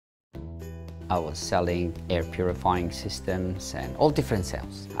I was selling air purifying systems and all different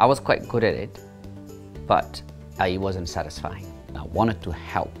sales. I was quite good at it, but it wasn't satisfying. I wanted to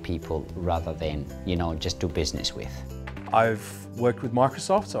help people rather than, just do business with. I've worked with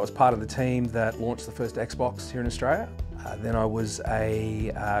Microsoft, so I was part of the team that launched the first Xbox here in Australia. Then I was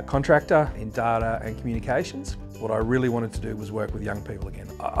a contractor in data and communications. What I really wanted to do was work with young people again.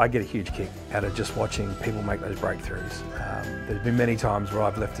 I get a huge kick out of just watching people make those breakthroughs. There's been many times where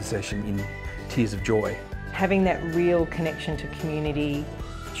I've left a session in tears of joy. Having that real connection to community,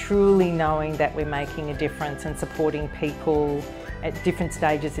 truly knowing that we're making a difference and supporting people at different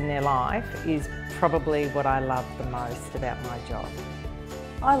stages in their life is probably what I love the most about my job.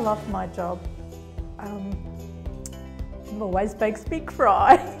 I love my job. It always makes me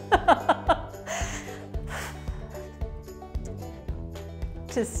cry.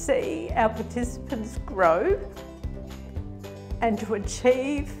 To see our participants grow and to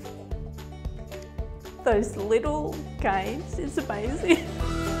achieve those little gains is amazing.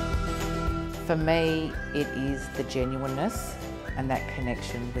 For me, it is the genuineness and that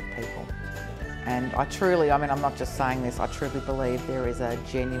connection with people. And I'm not just saying this, I truly believe there is a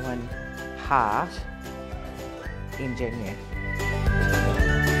genuine heart in genU.